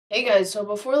Hey guys, so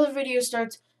before the video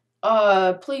starts,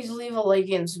 please leave a like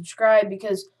and subscribe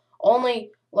because only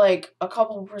like a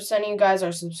couple percent of you guys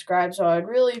are subscribed, so I'd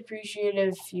really appreciate it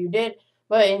if you did.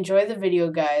 But enjoy the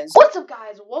video, guys. What's up,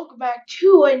 guys? Welcome back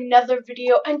to another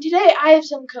video, and today I have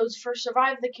some codes for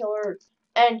Survive the Killer,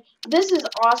 and this is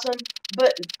awesome.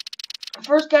 But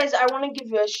first, guys, I want to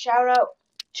give you a shout out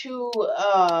to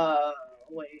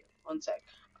wait one sec.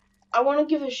 I want to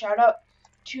give a shout out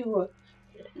to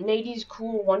Nady's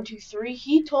Cool 123.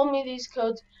 He told me these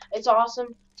codes. It's awesome.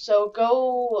 So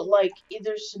go like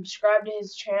either subscribe to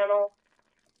his channel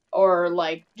or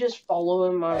like just follow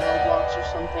him on Roblox or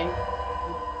something.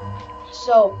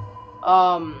 So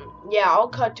yeah, I'll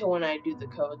cut to when I do the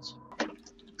codes.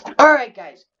 Alright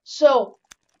guys, so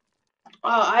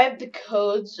I have the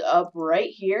codes up right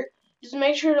here. Just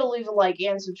make sure to leave a like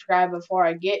and subscribe before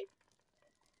I get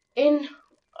in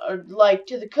like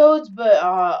to the codes, but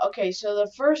okay, so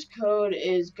the first code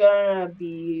is gonna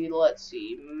be, let's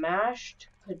see, mashed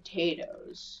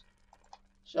potatoes.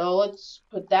 So let's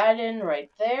put that in right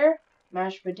there.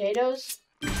 Mashed potatoes.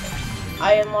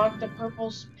 I unlocked the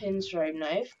purple pinstripe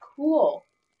knife. Cool.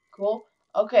 Cool.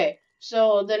 Okay,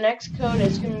 so the next code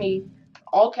is gonna be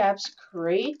all caps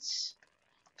crates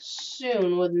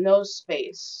soon with no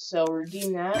space. So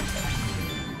redeem that.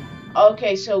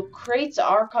 Okay, so crates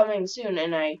are coming soon,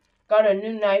 and I got a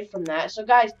new knife from that. So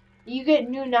guys, you get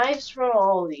new knives from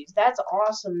all of these. That's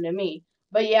awesome to me.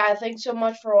 But yeah, thanks so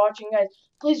much for watching, guys.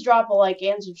 Please drop a like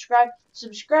and subscribe.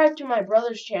 Subscribe to my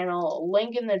brother's channel.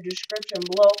 Link in the description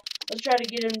below. Let's try to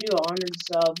get him to 100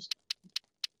 subs.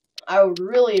 I would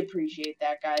really appreciate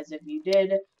that, guys, if you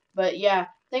did. But yeah,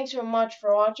 thanks so much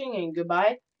for watching, and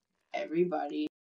goodbye, everybody.